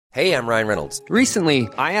Hey, I'm Ryan Reynolds. Recently,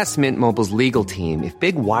 I asked Mint Mobile's legal team if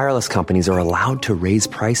big wireless companies are allowed to raise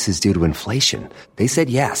prices due to inflation. They said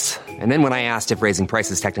yes. And then when I asked if raising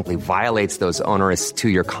prices technically violates those onerous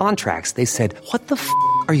two-year contracts, they said, "What the f***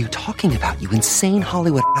 are you talking about, you insane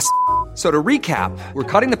Hollywood ass?" So to recap, we're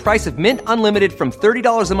cutting the price of Mint Unlimited from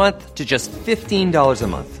 $30 a month to just $15 a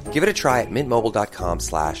month. Give it a try at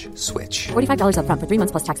mintmobile.com/switch. $45 up front for 3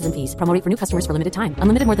 months plus taxes and fees. Promo rate for new customers for limited time.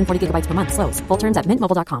 Unlimited more than 40 gigabytes per month. Slows full terms at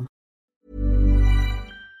mintmobile.com.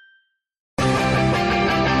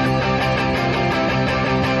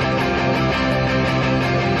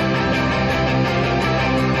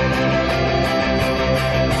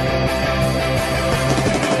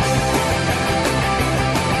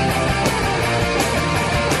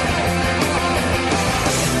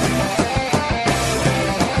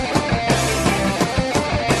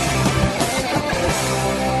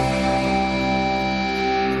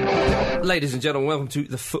 Ladies and gentlemen, welcome to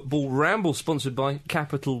the Football Ramble, sponsored by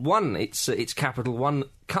Capital One. It's Capital One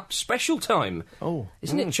Cup special time. Oh.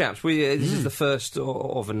 Isn't it, chaps? This is the first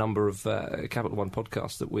of a number of Capital One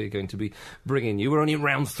podcasts that we're going to be bringing you. We're only in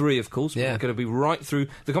round 3, of course. But Yeah. We're going to be right through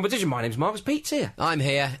the competition. My name's Marcus. Pete's here. I'm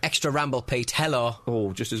here. Extra Ramble Pete. Hello.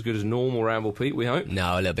 Oh, just as good as normal Ramble, Pete, we hope.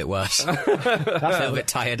 No, a little bit worse. a little bit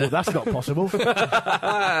tired. Well, that's not possible.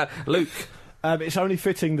 Luke. It's only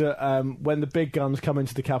fitting that when the big guns come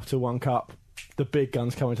into the Capital One Cup, the big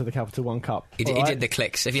guns come into the Capital One Cup. He did the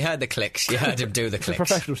clicks. If you heard the clicks, you heard him do the It's a clicks.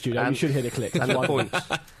 professional studio. You should hear the clicks. And the points.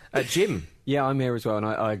 Jim. Yeah, I'm here as well, and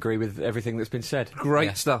I agree with everything that's been said.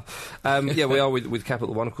 Great stuff. We are with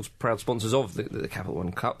Capital One, of course, proud sponsors of the Capital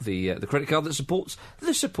One Cup, the credit card that supports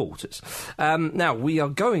the supporters. Now, we are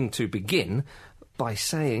going to begin by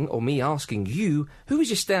saying, or me asking you, who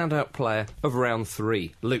is your standout player of round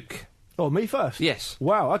 3? Luke. Oh, me first? Yes.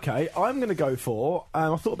 Wow, okay. I'm going to go for,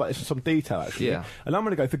 I thought about this in some detail, actually. Yeah. And I'm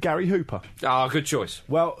going to go for Gary Hooper. Ah, good choice.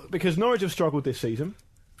 Well, because Norwich have struggled this season,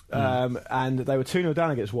 and they were 2-0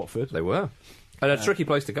 down against Watford. They were. And a tricky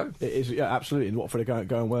place to go. It is, yeah, absolutely. And Watford are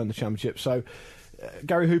going well in the Championship. So,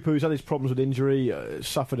 Gary Hooper, who's had his problems with injury,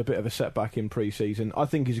 suffered a bit of a setback in pre-season. I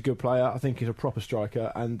think he's a good player. I think he's a proper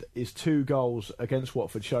striker, and his 2 goals against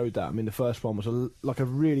Watford showed that. I mean, the first one was like a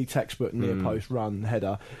really textbook near post run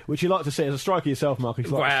header, which you like to see as a striker yourself, Marcus.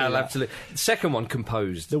 Well, absolutely. The second one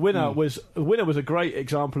composed. The winner was a great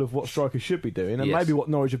example of what strikers should be doing, and Yes. maybe what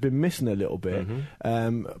Norwich have been missing a little bit,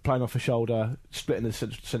 playing off the shoulder, splitting the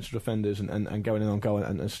central defenders, and going in on goal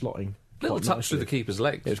and slotting. Little quite touch nicely. through the keeper's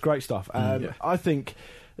legs. It was great stuff. I think,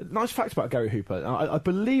 nice fact about Gary Hooper, I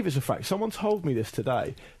believe it's a fact, someone told me this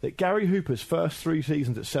today, that Gary Hooper's first 3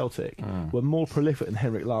 seasons at Celtic were more prolific than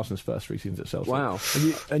Henrik Larsson's first 3 seasons at Celtic. Wow.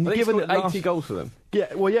 And I think given he's that got 80 goals for them.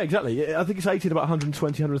 Yeah, well, yeah, exactly. I think it's 80 to about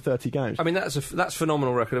 120, 130 games. I mean, that's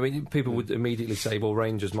phenomenal record. I mean, people would immediately say, well,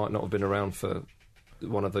 Rangers might not have been around for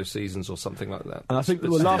one of those seasons or something like that. And I think But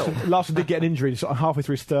Larsson did get an injury sort of halfway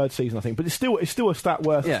through his 3rd season, I think. But it's still a stat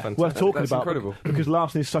worth talking That's about incredible. because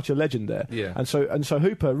Larsson is such a legend there. Yeah. And so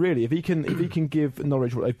Hooper, really, if he can give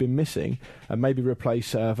Norwich what they've been missing and maybe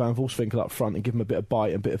replace Van Volswinkel up front and give him a bit of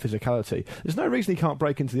bite and a bit of physicality, there's no reason he can't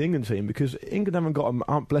break into the England team, because England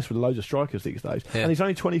aren't blessed with loads of strikers these days. Yeah. And he's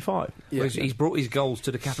only 25. Well, he's brought his goals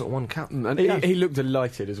to the Capital One Cup. And he looked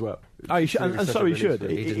delighted as well. Oh, he should, and Such so a he release should. for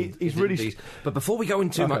him. He He's didn't really. indeed. But before we go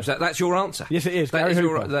into Okay. much, that's your answer. Yes, it is. That Gary is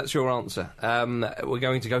Hooper. that's your answer. We're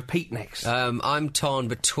going to go Pete next. I'm torn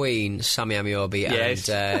between Sammy Amiobi Yes.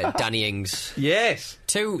 and Danny Ings. Yes.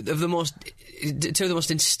 Two of the most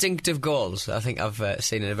instinctive goals I think I've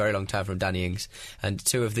seen in a very long time from Danny Ings, and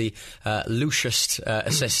 2 of the loosest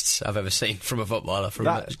assists I've ever seen from a footballer from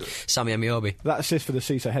Sammy Amiobi. That assist for the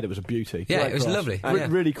Cisse header was a beauty. Yeah, Great it was cross. lovely. Yeah.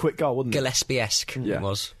 Really quick goal, wasn't it? Gillespie-esque Yeah. it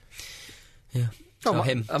was. Yeah. So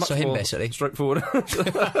him much him more basically. straightforward.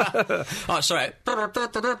 Oh, sorry. Is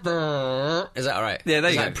that all right? Yeah, there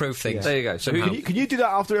Does you that go. improve things? There you go. So Somehow. Can you do that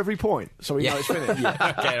after every point so we know it's finished?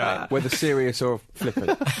 Okay, right. Whether serious or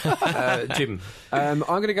flippant. Jim. I'm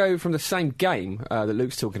going to go from the same game that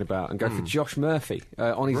Luke's talking about and go for Josh Murphy.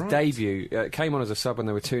 On his debut, came on as a sub when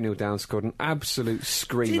they were 2-0 down, scored an absolute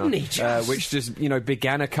screamer. Didn't he just? Which just,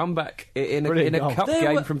 began a comeback in Brilliant a goal. cup There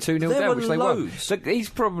game were- from 2-0 there down, were which they won. loads. So he's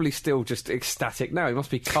probably still just ecstatic now. He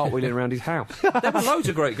must be cartwheeling around his house. There were loads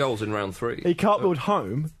of great goals in round 3. He cartwheeled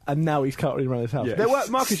home, and now he's cartwheeling around his house. Yeah. There were,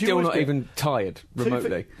 Marcus, you Still always not get even tired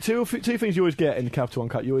remotely. Two things you always get in the Capital One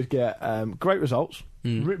Cup. You always get great results,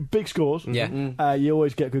 big scores. Yeah. You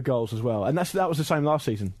always get good goals as well, and that was the same last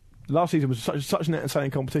season. Last season was such an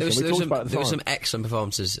entertaining competition. We talked about it at the There were time. some excellent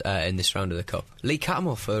performances in this round of the Cup. Lee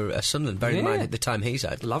Catmull for Sunderland, bearing in mind the time he's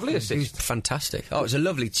had. Lovely assist. He was fantastic. Oh, it was a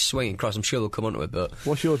lovely swinging cross. I'm sure we'll come on to it, but...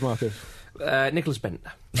 What's yours, Marcus? Nicholas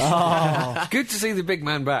Bentner. It's good to see the big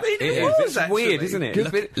man back. It is. was, It's actually. weird, isn't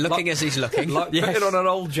it? Looking as he's looking. Like putting on an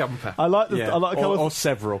old jumper. I like a couple or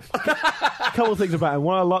several. couple of things about him.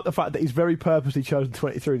 One, I like the fact that he's very purposely chosen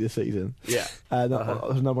 23 this season. Yeah. There's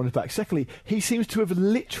another one on his back. Secondly, he seems to have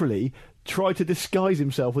literally tried to disguise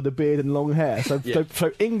himself with a beard and long hair, so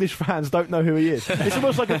English fans don't know who he is. It's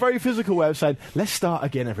almost like a very physical way of saying, let's start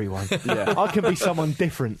again, everyone. Yeah. I can be someone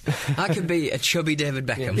different. I can be a chubby David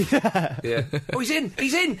Beckham. Yeah. Oh, he's in!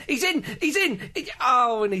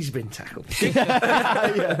 Oh, and he's been tackled.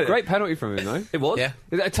 Great penalty from him, though. It was? Yeah.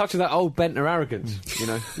 A touch of that old Bentner arrogance, you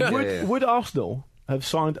know. Would Arsenal have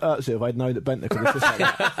signed Özil if I'd known that Bentner could assist like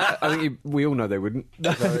that? I think we all know they wouldn't.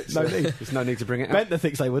 So No need. There's no need to bring it up. Bentner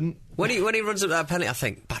thinks they wouldn't. When he runs up that penalty, I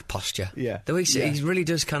think, bad posture. Yeah. The way he really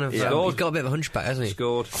does kind of... he's got a bit of a hunchback, hasn't he?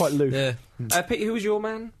 Scored. Quite loose. Yeah. Pete, who was your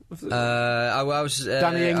man? I was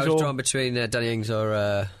Danny Ings I was or- drawn between Danny Ings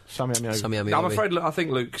or Sammy Amiobi. Sammy Amiobi. No, I'm afraid. I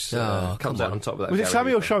think Luke's Oh, comes come out on. on top of that. Was it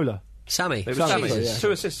Sammy or Shola? Sammy. It was Sammy, Sammy. yeah.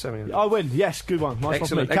 2 assists, Sammy. I win. Yes, good one. Nice one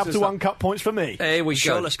for me. Excellent, Capital excellent One Cup points for me. Here we go.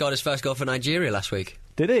 Shola scored his first goal for Nigeria last week.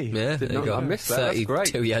 Did he? Yeah, there you go. I missed that. That's great.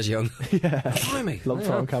 32 years young. Blimey. Long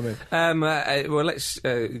time coming. Well, let's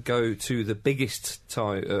go to the biggest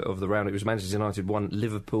tie of the round. It was Manchester United 1,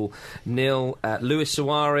 Liverpool 0. Luis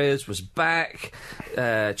Suarez was back.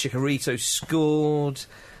 Chicharito scored.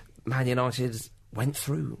 Man United went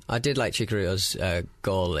through. I did like Chikarito's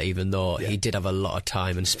goal, even though he did have a lot of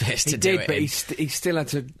time and space to do it. But in. he still had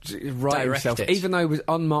to right Direct himself. it. Even though he was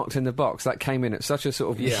unmarked in the box, that came in at such a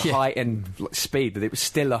sort of height and speed that it was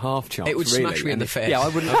still a half chance. It would really. smash me in And the face. Yeah, I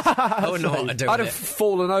wouldn't. I wouldn't know what to do I'd with have it.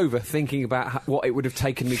 fallen over thinking about what it would have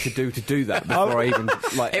taken me to do that before I even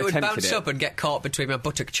It would attempted bounce it. up and get caught between my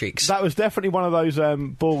buttock cheeks. That was definitely one of those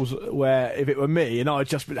balls where if it were me and I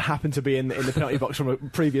just happened to be in the penalty box from a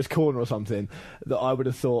previous corner or something, that I would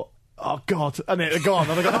have thought, oh God, and it had gone.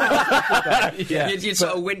 And I go, Yeah. You'd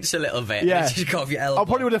sort of wince a little bit. Yeah. Just go off your elbow. I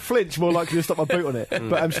probably would have flinched more likely to stop my boot on it.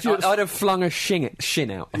 But Stuart, I'd have flung a shin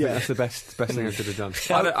out. I think Yeah. that's the best thing I could have done.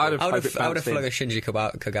 I'd have I would hope have it bounced flung in. a Shinji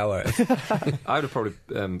Kagawa. I would have probably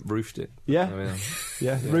roofed it. Yeah. I mean,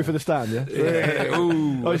 yeah, roof of the stand, yeah.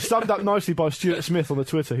 Ooh. Oh, it's summed up nicely by Stuart Smith on the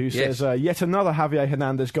Twitter, who Yes. says, yet another Javier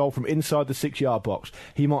Hernandez goal from inside the 6-yard box.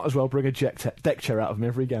 He might as well bring a deck chair out of him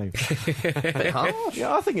every game. harsh.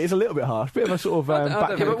 Yeah, I think it is a little bit harsh. Bit of a sort of I don't back.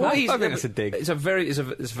 think- But what I he's, think it's a dig. It's a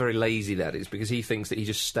very lazy that is, because he thinks that he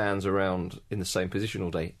just stands around in the same position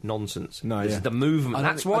all day. Nonsense. No, This yeah. is the movement.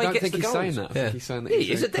 That's why I don't he gets think the he's goals. saying that. I think he's saying that Yeah, he's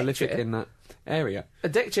it's a deck prolific chair. in that area. A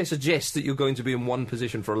deck chair suggests that you're going to be in one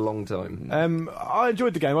position for a long time. I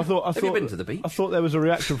enjoyed the game. I thought. Have you been to the beach? I thought there was a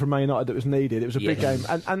reaction from Man United that was needed. It was a big Yes.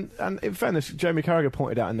 game, and in fairness, Jeremy Carragher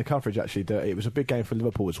pointed out in the coverage actually that it was a big game for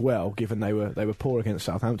Liverpool as well, given they were poor against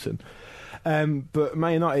Southampton. But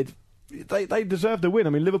Man United, they deserved the win. I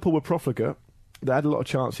mean, Liverpool were profligate. They had a lot of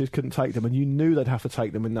chances, couldn't take them, and you knew they'd have to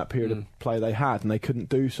take them in that period of play they had, and they couldn't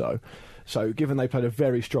do so. So, given they played a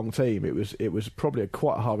very strong team, it was probably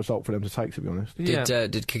quite a hard result for them to take, to be honest. Yeah.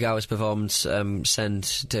 Did Kagawa's performance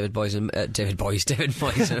send David Moyes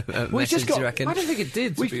a Well, he's just message, do you got- reckon? I don't think it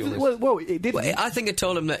did, to be honest. Well, it did. Well, I think it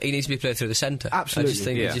told him that he needs to be played through the centre.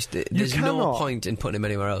 Absolutely. I just think Yeah. there's no cannot- point in putting him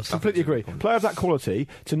anywhere else. Completely agree. Player of that quality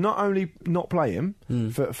to not only not play him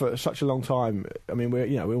for such a long time. I mean, we're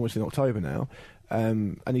almost in October now,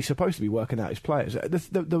 and he's supposed to be working out his players.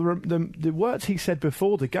 The words he said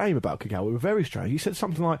before the game about Kagawa were very strange. He said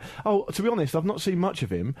something like, "Oh, to be honest, I've not seen much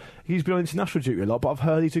of him. He's been on international duty a lot, but I've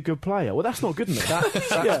heard he's a good player." Well, that's not good enough.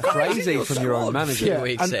 That's crazy from your own manager. Yeah.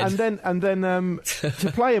 weeks and in. then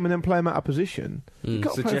to play him and then play him out of position. You've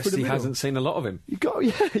got to play Suggests through the he middle. hasn't seen a lot of him. You've got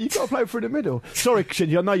to play through the middle. Sorry,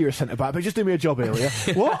 Shinji, I know you're a centre back, but just do me a job here, will you?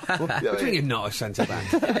 What? What do you mean you're not a centre back?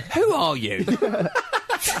 Who are you?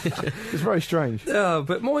 It's very strange.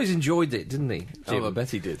 But Moyes enjoyed it, didn't he? Jim? Oh, I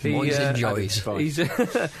bet he did. Moyes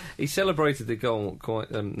enjoys. He celebrated the goal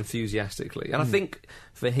quite enthusiastically, and I think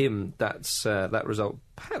for him that result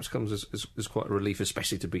perhaps comes as quite a relief,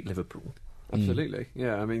 especially to beat Liverpool. Absolutely,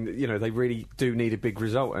 yeah. I mean, they really do need a big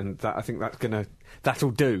result, and I think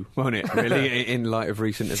that'll do, won't it? Really, in light of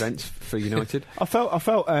recent events for United. I felt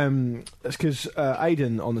that's because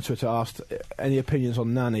Aidan on the Twitter asked any opinions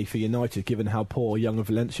on Nani for United, given how poor Young and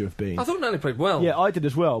Valencia have been. I thought Nani played well. Yeah, I did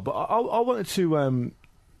as well, but I wanted to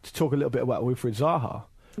talk a little bit about Wilfried Zaha.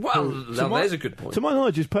 Well, who, now there's a good point. To my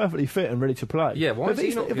knowledge, is perfectly fit and ready to play. Yeah, why But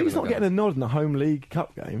is he not if given he's a not go? getting a nod in the home league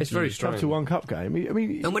cup game, It's very strange. Capital One Cup game. I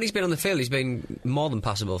mean, And when he's been on the field, he's been more than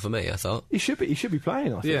passable for me, I thought. he should be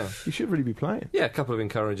playing. I think. Yeah. He should really be playing. Yeah, a couple of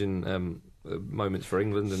encouraging moments for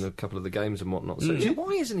England in a couple of the games and whatnot. So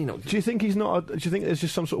why isn't he not? Do you think he's not? Do you think there's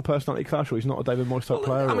just some sort of personality clash, or he's not a David Moyes type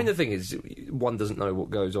player? I mean, the thing is, one doesn't know what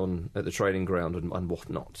goes on at the training ground and what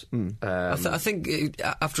not. I think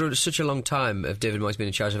after such a long time of David Moyes being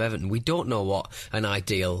in charge of Everton, we don't know what an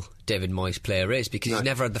ideal David Moyes player is, because he's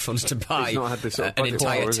never had the funds to buy not had this sort of an budget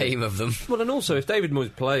entire power, team of them. Well, and also, if David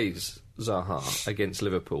Moyes plays Zaha against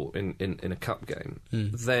Liverpool in a cup game,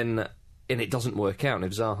 then... and it doesn't work out, and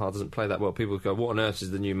if Zaha doesn't play that well, people go, what on earth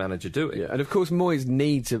is the new manager doing? Yeah, and of course Moyes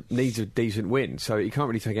needs a decent win, so he can't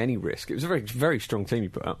really take any risk. It was a very, very strong team he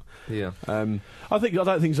put up. Yeah. I don't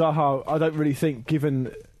think Zaha, I don't really think,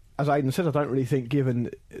 given, as Aidan said, I don't really think,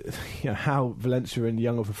 given how Valencia and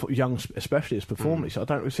Young especially has performed, so I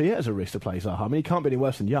don't really see it as a risk to play Zaha. I mean, he can't be any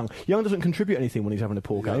worse than Young. Young doesn't contribute anything when he's having a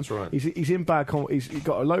poor game. That's right. He's in bad. He's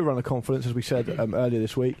got a low run of confidence, as we said earlier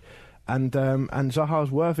this week. And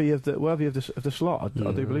Zaha's worthy of the slot. I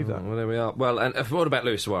do believe that. Well, there we are. Well, and what about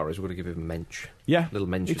Luis Suarez? We're going to give him a mensch. Yeah, little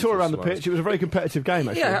mensch. He tore around the pitch. It was a very competitive game.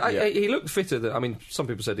 Actually. Yeah, he looked fitter. I mean, some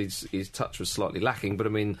people said his touch was slightly lacking, but I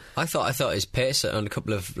mean, I thought his pace on a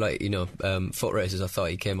couple of foot races, I thought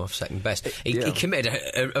he came off second best. He committed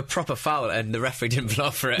a proper foul, and the referee didn't blow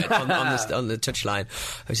for it on the touchline.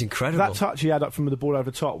 It was incredible. That touch he had up from the ball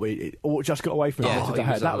over the top, it just got away from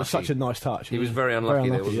him. That was such a nice touch. He was very unlucky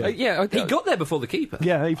there, wasn't he? He got there before the keeper.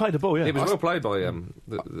 Yeah, he played the ball. Yeah, it was well played by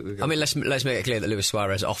the I mean, let's make it clear that Luis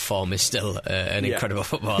Suarez off form is still an incredible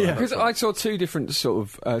footballer. Yeah, because I saw two different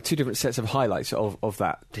sets of highlights of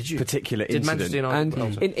that particular incident. Manchester United,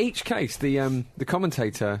 and in each case, the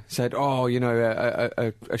commentator said,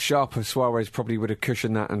 a sharper Suarez probably would have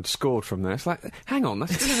cushioned that and scored from there. It's like, hang on,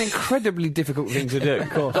 that's still an incredibly difficult thing to do. Of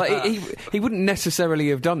course. Like, he wouldn't necessarily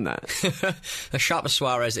have done that. A sharper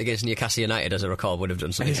Suarez against Newcastle United, as I recall, would have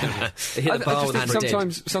done something similar.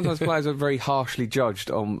 Sometimes players are very harshly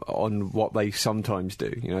judged on what they sometimes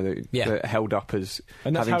do. They're held up as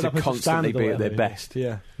having to constantly be at their best.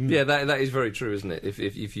 Yeah, that is very true, isn't it?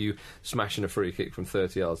 If you smash in a free kick from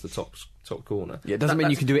 30 yards, the top corner. Yeah, it doesn't mean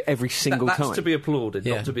you can do it every single time. That's to be applauded,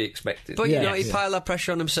 not to be expected. But he piled that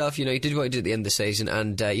pressure on himself. He did what he did at the end of the season,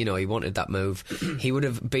 and he wanted that move. He would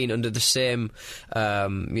have been under the same,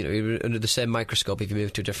 under the same microscope if he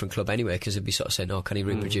moved to a different club anyway, because he'd be sort of saying, "Oh, can he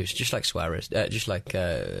reproduce?" Just like Suarez, just like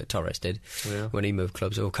Torres did when he moved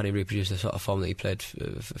clubs. Can he reproduce the sort of form that he played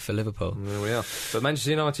for Liverpool? There we are. But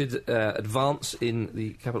Manchester United advance in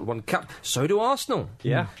the Capital One Cup. So do Arsenal.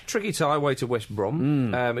 Yeah, tricky tie away to West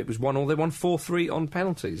Brom. It was 1-1. They won 4-3 on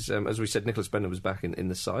penalties. As we said, Nicholas Bender was back in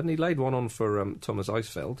the side, and he laid one on for Thomas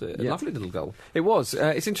Eisfeld. A lovely little goal. It was.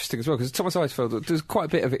 It's interesting as well, because Thomas Eisfeld, there's quite a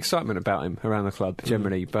bit of excitement about him around the club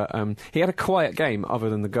generally, but he had a quiet game other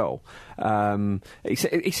than the goal. He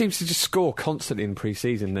seems to just score constantly in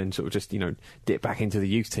pre-season, then sort of just dip back into the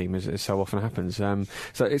youth team as so often happens.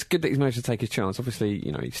 So it's good that he's managed to take his chance. Obviously,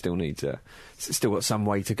 he still needs still got some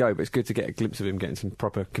way to go, but it's good to get a glimpse of him getting some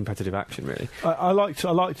proper competitive action. Really, I liked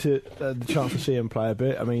the chance to see him play a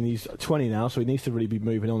bit. I mean, he's 20 now, so he needs to really be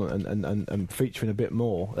moving on and featuring a bit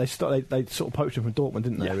more. They sort of poached him from Dortmund,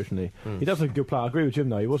 didn't they, originally? He does look a good player. I agree with Jim,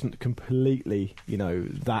 though. He wasn't completely,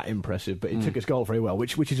 that impressive, but he took his goal very well,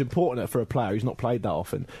 which is important for a player who's not played that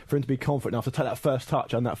often. For him to be confident enough to take that first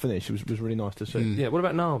touch and that finish was really nice to see. Yeah, what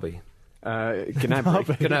about Narby?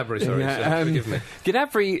 Gnabry, sorry, forgive me.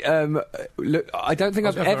 Gnabry, look, I don't think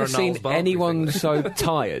I've ever seen anyone so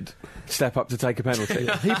tired step up to take a penalty.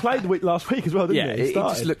 He played last week as well, didn't he? He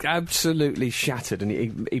just looked absolutely shattered, and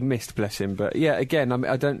he missed, bless him. But yeah, again,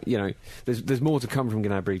 I don't, there's more to come from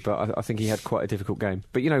Gnabry, but I think he had quite a difficult game.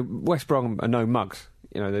 But West Brom are no mugs.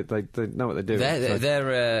 They know what they're doing.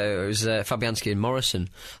 It was Fabianski and Morrison.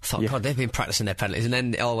 I thought, God, they've been practising their penalties, and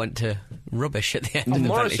then it all went to rubbish at the end of the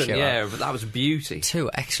Morrison, penalty shootout. but that was beauty.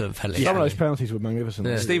 2 excellent penalties. Some of those penalties were magnificent.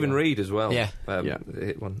 Yeah. Stephen Reed as well. Yeah.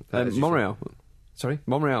 Hit one. Monreal. Sorry?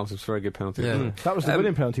 Monreal's was a very good penalty. Yeah. That was the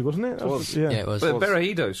winning penalty, wasn't it? It was. Yeah, it was. But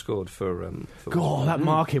Berahino scored for God, that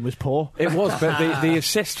marking was poor. It was, but the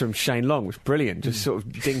assist from Shane Long was brilliant, just sort of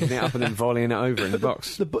dinking it up and then volleying it over in the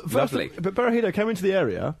box. Lovely. But Berahino came into the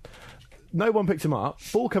area. No one picked him up.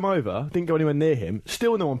 Ball came over, didn't go anywhere near him.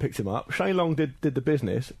 Still no one picked him up. Shane Long did the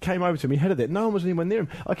business, came over to him, he headed it. No one was anywhere near him.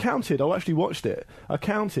 I actually watched it. I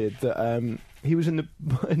counted that he was in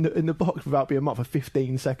the box without being marked for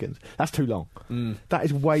 15 seconds. That's too long. That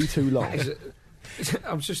is way too long.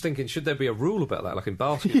 I'm just thinking, should there be a rule about that, like in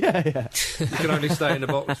basketball? Yeah. You can only stay in the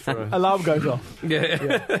box for Alarm goes off. Yeah.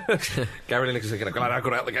 Gary Lineker's thinking, I'm glad I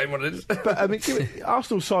got out the game what it is. But I mean,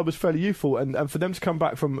 Arsenal's side was fairly youthful, and for them to come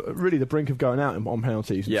back from really the brink of going out on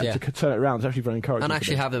penalties to turn it around is actually very encouraging. And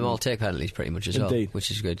actually have them all take penalties pretty much as well,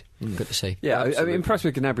 which is good. Good to see. Yeah, I mean, impressed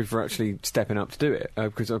with Gnabry for actually stepping up to do it,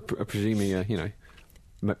 because I presume he,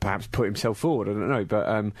 perhaps put himself forward, I don't know,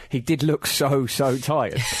 but he did look so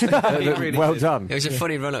tired. Really well did. done. It was a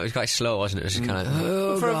funny run up, it was quite slow, wasn't it? It was kind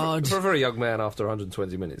of, for a very young man, after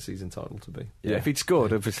 120 minutes, he's entitled to be. Yeah, if he'd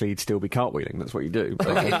scored, obviously he'd still be cartwheeling, that's what you do. But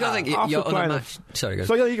you've got to think, your other match... Sorry, go on.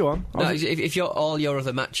 So yeah, you go on. No, if all your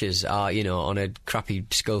other matches are, on a crappy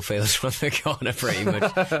Schofield from the corner, pretty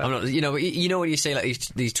much. I'm not, you know when you say like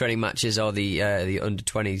these training matches or the under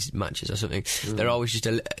 20s matches or something, they're always just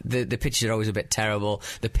the pitches are always a bit terrible.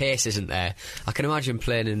 The pace isn't there. I can imagine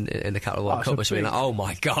playing in the Capital One Cup must be like, oh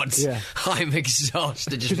my god, I'm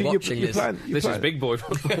exhausted just watching this. This is big boy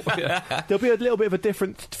football. There'll be a little bit of a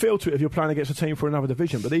different feel to it if you're playing against a team for another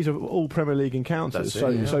division, but these are all Premier League encounters.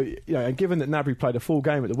 And given that Gnabry played a full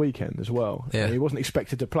game at the weekend as well, he wasn't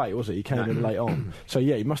expected to play, was he? He came in late on. So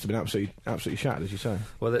yeah, he must have been absolutely shattered, as you say.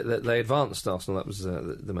 Well, they advanced Arsenal. That was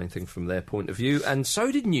the main thing from their point of view, and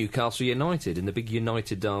so did Newcastle United in the big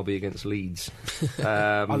United derby against Leeds.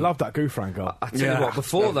 I love that Gouffran goal. I tell you what,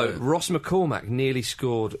 before though, Ross McCormack nearly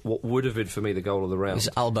scored what would have been for me the goal of the round. It was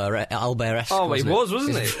Albert-esque. Oh, it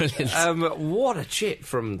wasn't it? Brilliant. What a chip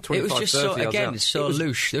from 25, it was just 30 yards out. so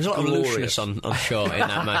louche. There was a lot of looseness on Shaw in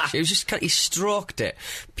that match. It was just he stroked it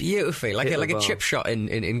beautifully, like a chip shot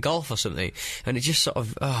in golf or something, and it just sort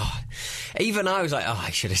of. Even I was like, I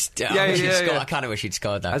should have. Scored. I kind of wish he'd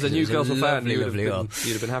scored that. As a Newcastle fan, you'd lovely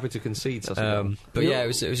have been happy to concede. But yeah, it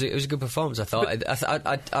was a good performance. I thought.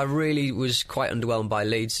 I really was quite underwhelmed by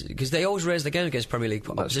Leeds because they always raise the game against Premier League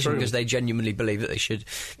opposition because they genuinely believe that they should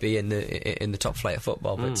be in the top flight of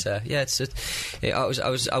football. But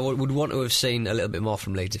I would want to have seen a little bit more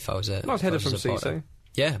from Leeds if I was a nice header from Cisse.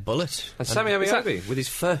 Yeah, bullet. And Sammy Amiobi with his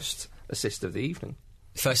first assist of the evening.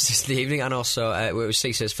 First assist of the evening, and also it was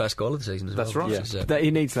Cisse's first goal of the season as well. That's right. Yeah.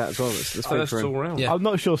 He needs that as well. That's first all round. Yeah. I'm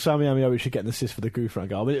not sure Sammy Amiobi should get an assist for the Gouffran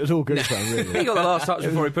goal. I mean, it was all Gouffran, really. He got the last touch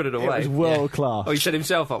before he put it away. It was world class. Oh, he set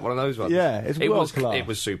himself up, one of those ones. Yeah, it's world class. It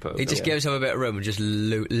was superb. He just gave himself a bit of room and just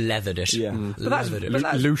leathered it. Yeah. Lushed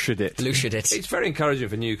it. It's very encouraging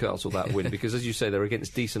for Newcastle, that win, because as you say, they're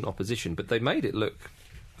against decent opposition, but they made it look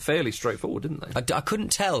fairly straightforward, didn't they? I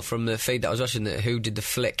couldn't tell from the feed that I was watching who did the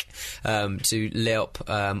flick to lay up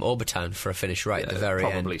Orbitan for a finish right at the very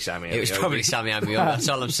end. Sammy. It was probably Sammy Amiobi. That's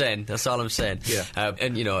all I'm saying. Yeah.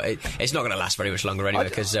 And it's not going to last very much longer anyway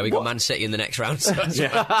because we got Man City in the next round. So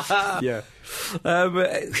yeah.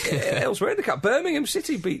 Elsewhere in the cup, Birmingham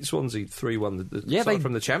City beat Swansea 3-1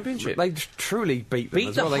 from the Championship. They truly beat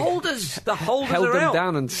them. The holders. The holders held are them out.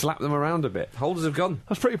 down and slapped them around a bit. Holders have gone.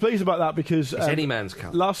 I was pretty pleased about that because it's any man's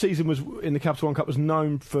cup. Last season was in the Capital One Cup was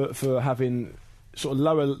known for having sort of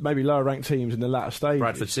lower ranked teams in the latter stages.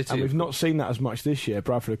 Bradford City, and we've not seen that as much this year.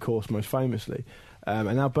 Bradford, of course, most famously,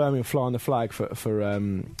 and now Birmingham flying the flag for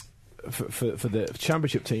the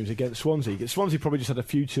Championship teams against Swansea. Swansea probably just had a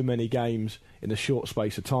few too many games in a short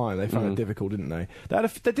space of time. They found it difficult, didn't they?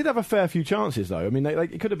 They did have a fair few chances, though. I mean,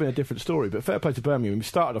 it could have been a different story, but fair play to Birmingham. We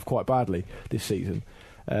started off quite badly this season.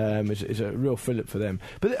 It's a real fillip for them.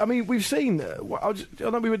 But, I mean, we've seen... I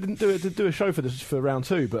know we didn't do a show for round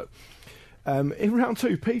two, but... in round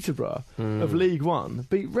two, Peterborough of League One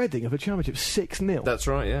beat Reading of the Championship 6-0. That's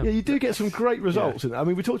right, yeah. Yeah, you do get some great results. I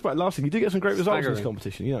mean, we talked about it last thing. You do get some great results in this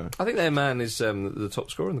competition, you know. I think their man is the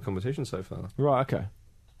top scorer in the competition so far. Right, okay.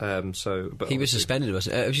 But he was suspended,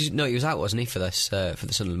 wasn't he? No, he was out, wasn't he, for the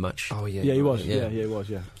Sunderland match? Oh yeah, yeah, he was. Yeah, he was.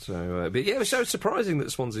 Yeah. So, but yeah, it was so surprising that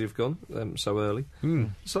Swansea have gone so early.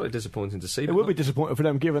 Slightly disappointing to see. It would be disappointing for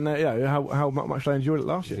them, given that how much they enjoyed it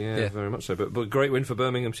last year. Yeah, very much so. But great win for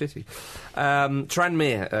Birmingham City.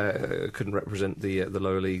 Tranmere couldn't represent the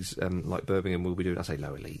lower leagues like Birmingham will be doing. I say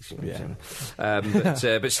lower leagues,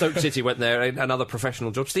 but Stoke City went there. Another professional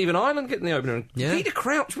job. Stephen Ireland getting the opener, and Peter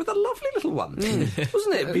Crouch with a lovely little one,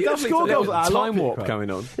 wasn't it? Score goals like that, time warp going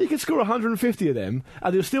on. He could score 150 of them,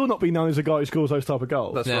 and he'll still not be known as a guy who scores those type of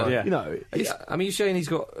goals. That's right. Yeah. You know, I mean, you're saying he's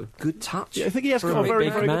got a good touch. Yeah, I think he has got a very,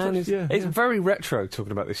 very man. good touch. It's very retro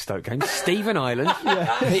talking about this Stoke game. Stephen Ireland,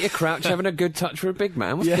 Peter Crouch having a good touch for a big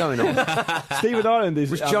man. What's going on? Stephen Ireland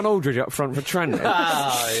was John Aldridge up front for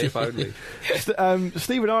Tranmere. If only.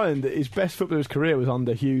 Stephen Ireland, his best football of his career was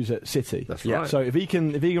under Hughes at City. That's right. So if he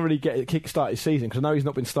can really kick-start his season, because I know he's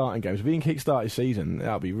not been starting games, if he can kick-start his season,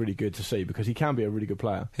 that'll would be really good to see because he can be a really good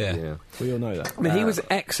player. Yeah. We all know that. I mean, he was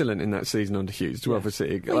excellent in that season under Hughes. To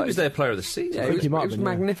City. He was their player of the season. Yeah, it was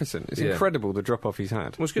magnificent. It's incredible the drop off he's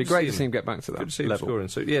had. Well, it's good It'd be great to him. see him get back to that Good to see him level. scoring.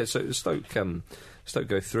 So Stoke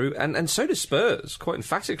go through, and so does Spurs quite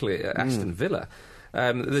emphatically at Aston Villa.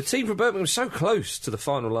 The team from Birmingham was so close to the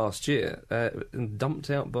final last year and dumped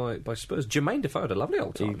out by Spurs. Jermaine Defoe had a lovely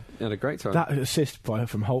old time. He had a great time. That assist from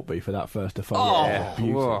Holtby for that first Defoe.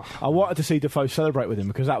 Whoa. I wanted to see Defoe celebrate with him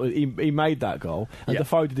because he made that goal, and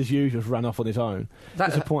Defoe did his usual, ran off on his own.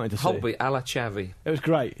 Disappointing to see. Holtby a la Xavi. It was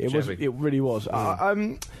great. It really was.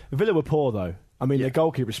 Villa were poor though. I mean, the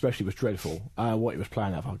goalkeeper especially was dreadful. What he was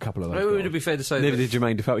playing at for a couple of those Would goals. it be fair to say Neither that... did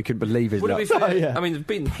Jermaine Defoe. He couldn't believe his Would it luck. be fair? Yeah. I mean,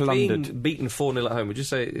 being Plundered. beaten 4-0 at home, would you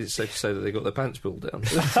say it's safe to say that they got their pants pulled down?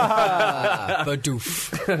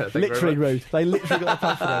 Badoof. Literally rude. They literally got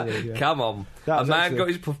their pants pulled down. Come on. That A was man excellent. got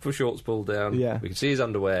his puffer shorts pulled down. Yeah. We can see his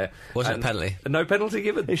underwear. Was it a penalty? No penalty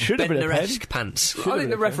given. It should have been a pen. Bentner-esque pants. I think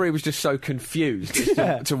the referee was just so confused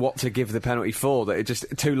as to what to give the penalty for that it just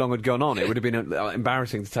too long had gone on. It would have been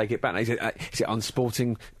embarrassing to take it back. Is it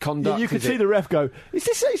unsporting conduct? You could Is see it- the ref go, is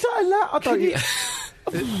that a lap? I don't...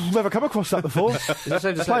 I've never come across that before. Is it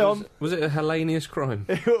safe to say Play on. Was it a hellenious crime?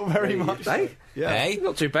 Very much. Eh? Yeah. Hey?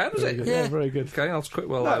 Not too bad, was Very it? good. Yeah, very good. Okay, I'll quit.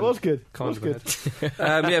 Well, No, it was good. Kind It was of good.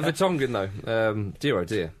 Vertonghen though. Dear oh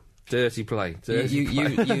dear. Dirty play. Dirty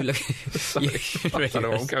play. You look. Sorry, I don't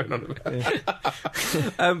know what I'm going on about.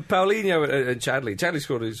 Paulinho and Chadley. Chadley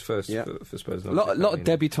scored his first for Spurs. A lot of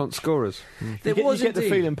debutante scorers. There You was get the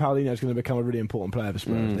indeed. feeling Paulinho's going to become a really important player for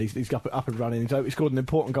Spurs. He's up and running. He scored an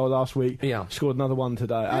important goal last week. Yeah. Scored another one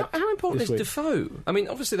today. How important is this week. Defoe? I mean,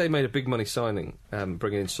 obviously they made a big money signing,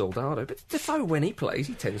 bringing in Soldado, but Defoe, when he plays,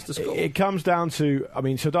 he tends to score. It comes down to, I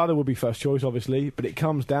mean, Soldado will be first choice, obviously, but it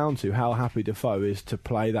comes down to how happy Defoe is to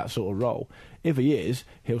play that sort of role. If he is,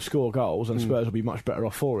 he'll score goals and Spurs will be much better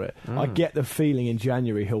off for it. I get the feeling in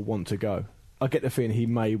January he'll want to go. I get the feeling he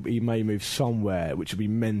may move somewhere, which would be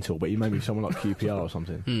mental, but he may move somewhere like QPR or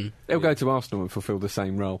something. He'll go to Arsenal and fulfil the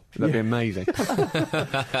same role. That'd be amazing.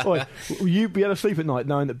 Oi, will you be able to sleep at night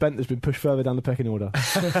knowing that Bentner's been pushed further down the pecking order?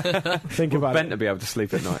 Think about Bent to it. be able to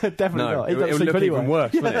sleep at night. Definitely no, not. He It doesn't would sleep look anyway. even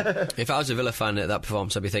worse, wouldn't it? If I was a Villa fan at that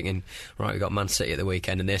performance, I'd be thinking, right, we got Man City at the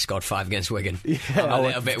weekend and they scored 5 against Wigan. I'm a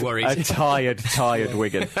little bit worried. A tired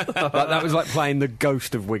Wigan. That was like playing the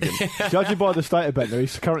ghost of Wigan. Judging by the state of Bentner,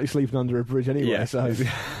 he's currently sleeping under a bridge anyway. Yeah. So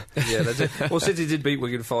Yeah, that's it. Well, City did beat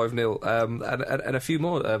Wigan 5-0, and a few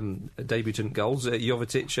more debutant goals,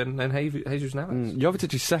 Jovetic and Jesus Navas.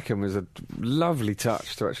 Jovicic's second was a lovely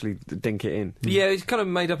touch to actually dink it in. Yeah, he's kind of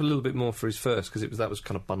made up a little bit more for his first, because that was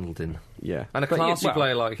kind of bundled in. Yeah. And a But classy well,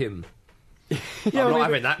 player like him. yeah, I'm not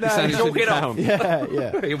having that. no, sounds Chalk it off.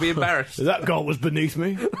 yeah. He'll be embarrassed. That goal was beneath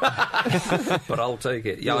me. But I'll take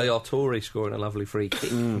it. Yaya Toure scoring a lovely free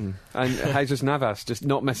kick. And Jesus Navas just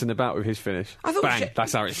not messing about with his finish. I thought Bang,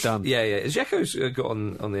 that's how it's done. Yeah. Dzeko's got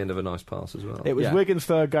on the end of a nice pass as well. It was Yeah. Wigan's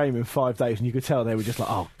third game in 5 days, and you could tell they were just like,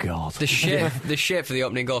 "Oh God." The shape for the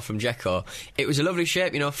opening goal from Dzeko, it was a lovely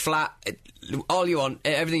shape, flat, all you want,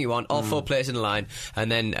 everything you want, all 4 players in a line,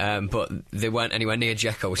 and then, but they weren't anywhere near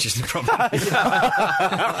Dzeko, which is the problem.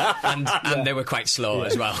 and they were quite slow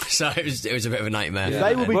as well, so it was a bit of a nightmare.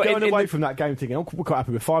 They will be Well, going in away the- from that game thinking, "Oh, we're quite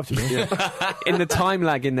happy with 5 today." In the time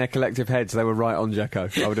lag in their collective heads, they were right on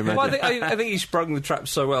Dzeko, I would imagine. Well, I think he sprung the trap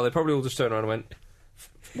so well, they probably all just turned around and went,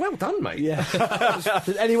 well done, mate. Yeah.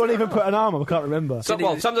 Did anyone even put an arm up? I can't remember.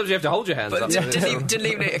 Sometimes you have to hold your hands But up. didn't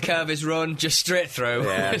even need to curve his run, just straight through.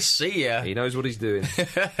 Yeah. See ya. He knows what he's doing.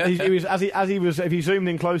 he was as he was. If you zoomed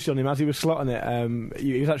in closely on him as he was slotting it,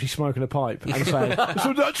 he was actually smoking a pipe and saying,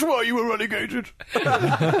 "So that's why you were relegated."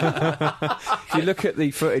 If you look at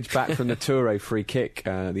the footage back from the Toure free kick,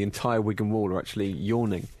 the entire Wigan wall are actually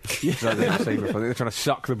yawning. So they've seen before. I think they're trying to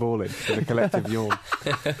suck the ball in with a collective yawn.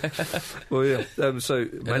 Well, yeah. So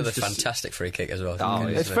Another Manchester- fantastic free kick as well. Oh,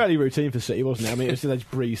 It's fairly routine for City, wasn't it? I mean, they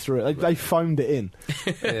just breezed through it. They foamed it in.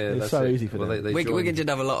 Yeah, It's that's so it. easy for them. They Wigan joined- did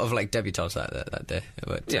have a lot of debutants that day,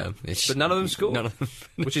 but but none of them scored. None of them.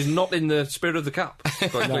 Which is not in the spirit of the cup, quite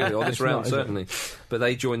clearly, or this it's round not, is it? certainly. But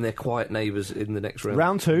they join their quiet neighbours in the next round.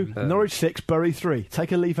 Round 2, Norwich 6, Bury 3.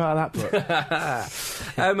 Take a leaf out of that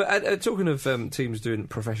book. Talking of teams doing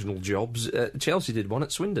professional jobs, Chelsea did one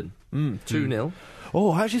at Swindon, 2-0.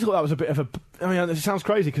 Oh, I actually thought that was a bit of a... I mean, it sounds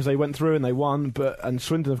crazy because they went through and they won, and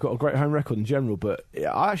Swindon have got a great home record in general, but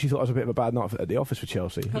I actually thought it was a bit of a bad night at the office for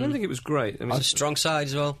Chelsea. I don't think it was great. I mean, It's a strong side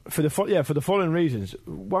as well. For the following reasons.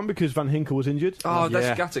 One, because Van Hinkel was injured.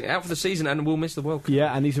 that's gutting. Out for the season and will miss the World Cup.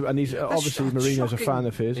 Yeah, and he's obviously Mourinho's a shocking fan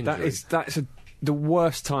of his. injury. That's a the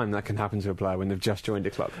worst time that can happen to a player when they've just joined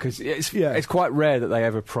a club, because it's quite rare that they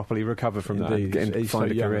ever properly recover from that and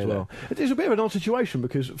find a career as well. It's a bit of an odd situation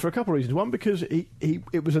because for a couple of reasons. One, because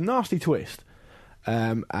it was a nasty twist.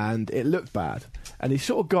 And it looked bad, and he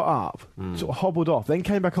sort of got up, sort of hobbled off, then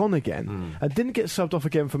came back on again, and didn't get subbed off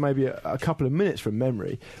again for maybe a couple of minutes from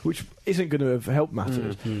memory, which isn't going to have helped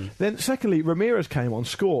matters. Then, secondly, Ramirez came on,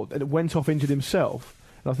 scored, and went off injured himself,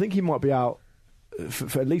 and I think he might be out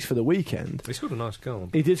for at least for the weekend. He scored a nice goal.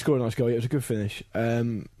 He did score a nice goal. Yeah, it was a good finish.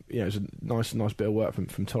 It was a nice bit of work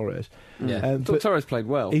from Torres. Yeah, but Torres played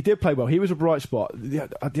well. He did play well. He was a bright spot. The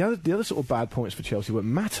other sort of bad points for Chelsea were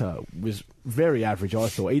Mata was very average. I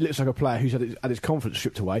thought he looks like a player who's had his confidence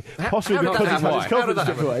stripped away, possibly because he's had his confidence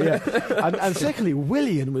stripped away. Yeah, and secondly,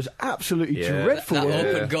 Willian was absolutely dreadful.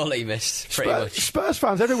 That open goal he missed, pretty much. Spurs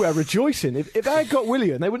fans everywhere rejoicing. If they had got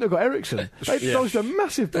Willian, they wouldn't have got Ericsson. They dodged a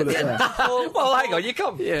massive bullet there. Well, hang on, you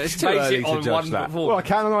can't it's too base early it to on judge one that. performance. Well, I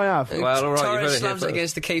can and I have. Well, all right, Torres slams it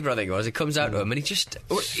against the keeper, I think it was. He comes out to him and he just...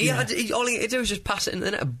 all he had to do was just pass it in the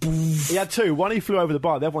net. Boom. He had two. One he flew over the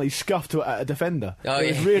bar, the other one he scuffed to a defender. Oh, it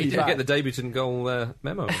was yeah. really He didn't bad. get the debutant goal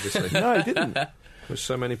memo, obviously. No, he didn't. Which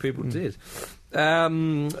so many people did.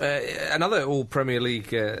 Another all Premier League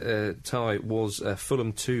tie was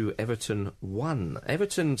Fulham 2, Everton 1.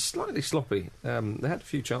 Everton slightly sloppy. They had a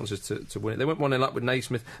few chances to win it. They went 1-0 up with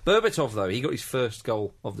Naismith. Berbatov, though, he got his first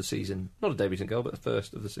goal of the season. Not a debutant goal, but the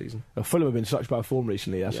first of the season. Well, Fulham have been such bad form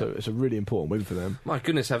recently. It's a really important win for them. My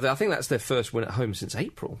goodness, have they? I think that's their first win at home since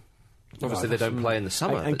April. Obviously, they don't play in the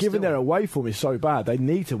summer. And but given still. their away form is so bad, they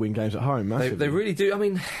need to win games at home massively. They really do. I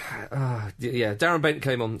mean, Darren Bent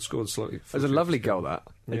came on and scored slightly. It was a lovely goal, that.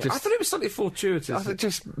 Yeah. I thought it was slightly fortuitous. I thought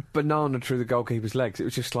just banana through the goalkeeper's legs. It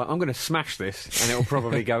was just like, I'm going to smash this, and it'll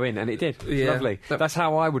probably go in, and it did. It was lovely. That's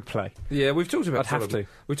how I would play. Yeah, we've talked about. I'd have to.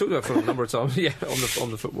 We've talked about Fulham a number of times. Yeah,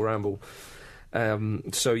 on the football ramble.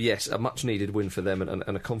 So yes, a much needed win for them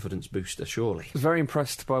and a confidence booster, surely. I was very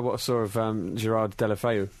impressed by what I saw of Gerard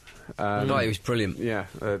Deulofeu. He was brilliant. Yeah,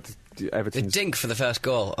 The Everton's dink for the first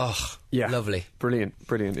goal. Oh, yeah, lovely. Brilliant.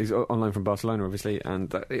 He's on loan from Barcelona, obviously, and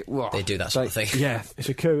they do that sort of thing. Yeah, it's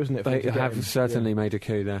a coup, isn't it? They have certainly made a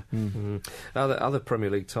coup there. Other Premier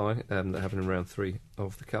League tie that happened in round 3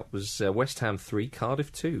 of the Cup was West Ham 3,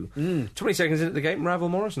 Cardiff 2. 20 seconds into the game, Ravel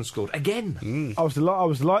Morrison scored again. I was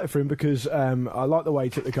delighted for him because I liked the way he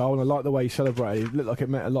took the goal and I liked the way he celebrated. It looked like it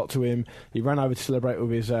meant a lot to him. He ran over to celebrate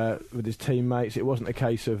with his teammates. It wasn't a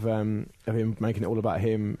case of him making it all about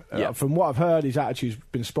him. From what I've heard, his attitude's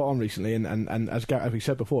been spot on recently, and as we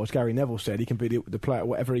said before, as Gary Neville said, he can be the player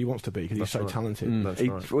whatever he wants to be because he's so talented.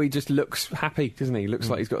 He just looks happy, doesn't he? He looks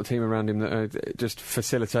like he's got a team around him that are just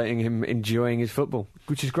facilitating him enjoying his football,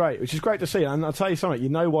 which is great to see. And I'll tell you something, you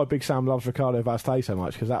know why Big Sam loves Ricardo Vaz so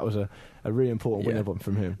much, because that was a really important win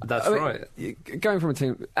from him. That's right. Going from a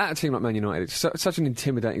team like Man United, it's such an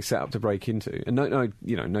intimidating setup to break into, and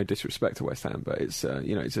no disrespect to West Ham, but it's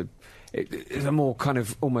a more kind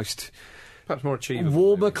of almost perhaps more achievable,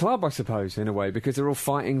 warmer club, I suppose, in a way, because they're all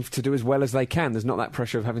fighting to do as well as they can. There's not that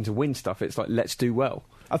pressure of having to win stuff. It's like, let's do well.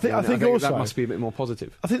 I think also that must be a bit more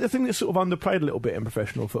positive. I think the thing that's sort of underplayed a little bit in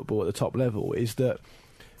professional football at the top level is that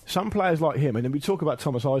some players like him, and we talk about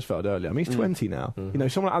Thomas Eisfeld earlier. I mean, he's 20 now. You know,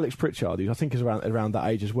 someone like Alex Pritchard, who I think is around that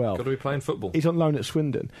age as well. Got to be playing football. He's on loan at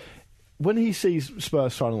Swindon. When he sees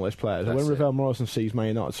Spurs sign all those players, or when Ravel Morrison sees Man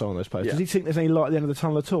United sign all those players, does he think there's any light at the end of the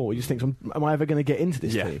tunnel at all? He just thinks, am I ever going to get into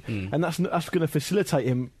this team? And that's going to facilitate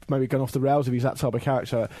him maybe going off the rails if he's that type of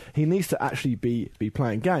character. He needs to actually be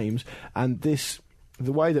playing games, and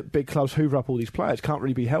the way that big clubs hoover up all these players can't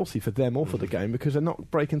really be healthy for them or for the game because they're not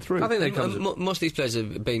breaking through. I think most of these players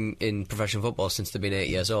have been in professional football since they've been 8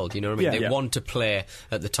 years old. You know what I mean? They want to play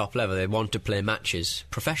at the top level. They want to play matches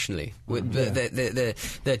professionally.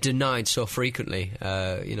 They're denied so frequently.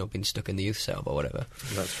 Being stuck in the youth setup or whatever.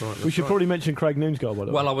 That's right. We should probably mention Craig Noon's goal. By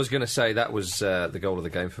the way. Well, I was going to say that was the goal of the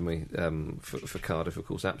game for me for Cardiff. Of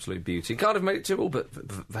course, absolute beauty. Cardiff made it 2-2, but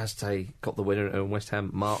Vazte got the winner and West Ham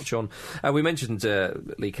march on. We mentioned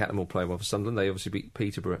Lee Cattermore playing well for Sunderland. They obviously beat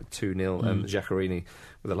Peterborough 2-0 and Giaccherini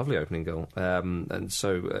with a lovely opening goal. And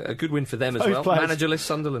so a good win for them as well. Managerless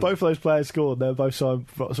Sunderland. Both of those players scored. They were both sort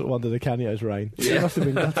of under the Canio's reign. Yeah. It must have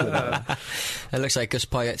been better. It looks like Gus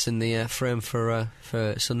Poyet's in the frame for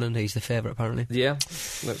Sunderland. He's the favourite, apparently. Yeah.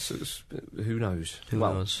 Who knows? Who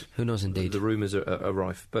knows indeed. The rumours are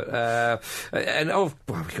rife. But we've got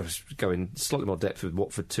to go in slightly more depth with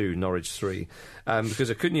Watford 2, Norwich 3. Because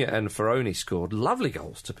Acuna and Ferroni scored lovely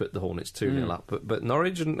goals to put the Hornets 2-0 up. But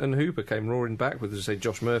Norwich and Hooper came roaring back with, as I say,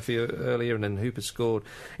 Josh Murphy earlier, and then Hooper scored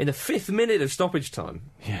in the 5th minute of stoppage time.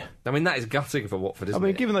 Yeah. I mean, that is gutting for Watford, isn't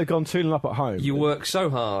it? Given they've gone 2-0 up at home. You work so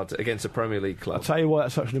hard against a Premier League club. I'll tell you why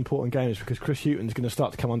that's such an important game is because Chris Hughton's going to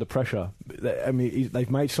start to come under pressure. I mean, they've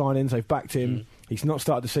made signings, they've backed him. He's not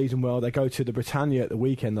started the season well. They go to the Britannia at the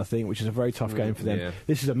weekend, I think, which is a very tough game for them. Yeah.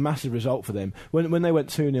 This is a massive result for them. When they went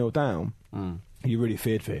 2-0 down, you really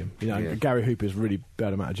feared for him. You know, Gary Hooper's really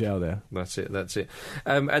bailed him out of jail there. That's it.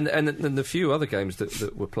 And the few other games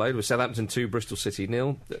that were played were Southampton 2, Bristol City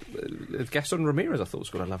 0. Gaston Ramirez, I thought,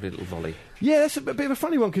 scored a lovely little volley. Yeah, that's a bit of a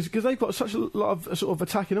funny one because they've got such a lot of sort of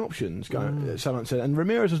attacking options going at Southampton, and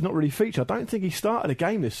Ramirez has not really featured. I don't think he started a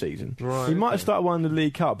game this season. Right, he might have started one in the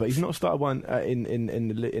League Cup, but he's not started one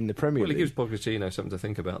in the Premier League. Well, he gives Pochettino something to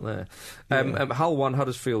think about there. Hull 1,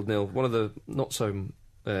 Huddersfield 0. One of the not so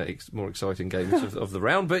more exciting games of the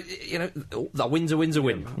round, but you know, the win's a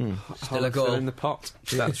win. Still a goal in the pot.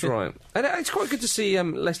 That's right. And it's quite good to see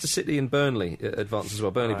Leicester City and Burnley advance as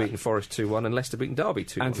well. Burnley beating Forest 2-1 and Leicester beating Derby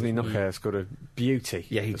 2-1. Anthony Knockaer's got a beauty.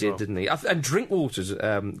 Yeah, he did, didn't he? And Drinkwater's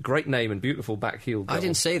great name and beautiful back-heeled goal. I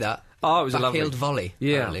didn't see that. Oh, it was a lovely back-heeled volley.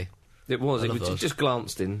 Yeah. Apparently. It was. I It love was those. just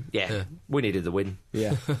glanced in. Yeah, we needed the win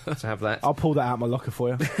Yeah, to have that. I'll pull that out of my locker for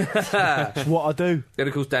you. It's what I do. And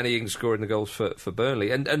of course, Danny Ings scoring the goals for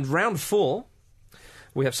Burnley. And round 4,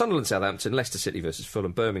 we have Sunderland, Southampton, Leicester City versus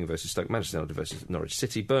Fulham, Birmingham versus Stoke, Manchester United versus Norwich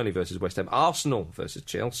City, Burnley versus West Ham, Arsenal versus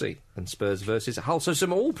Chelsea, and Spurs versus Hull. So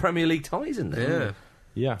some all Premier League ties in there. Yeah.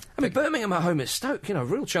 Yeah, I mean, Birmingham at home at Stoke, you know,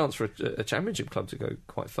 real chance for a Championship club to go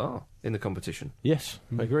quite far in the competition. yes,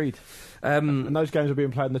 agreed. And those games are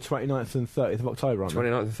being played on the 29th and 30th of October, aren't they?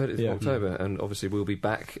 29th and 30th Yeah. of October, and obviously we'll be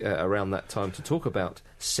back around that time to talk about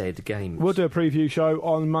said games. We'll do a preview show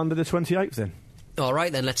on Monday the 28th then. All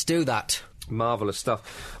right, then, let's do that. Marvellous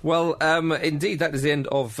stuff. Well, indeed, that is the end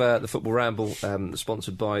of the Football Ramble,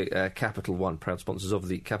 sponsored by Capital One, proud sponsors of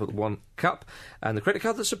the Capital One Cup, and the credit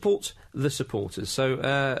card that supports the supporters. So,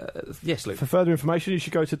 yes, Luke. For further information, you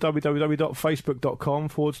should go to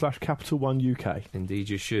www.facebook.com/Capital One UK. Indeed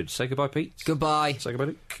you should. Say goodbye, Pete. Goodbye. Say goodbye,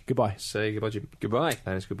 Luke. Goodbye. Say goodbye, Jim. Goodbye.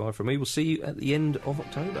 And it's goodbye from me. We'll see you at the end of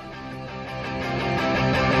October.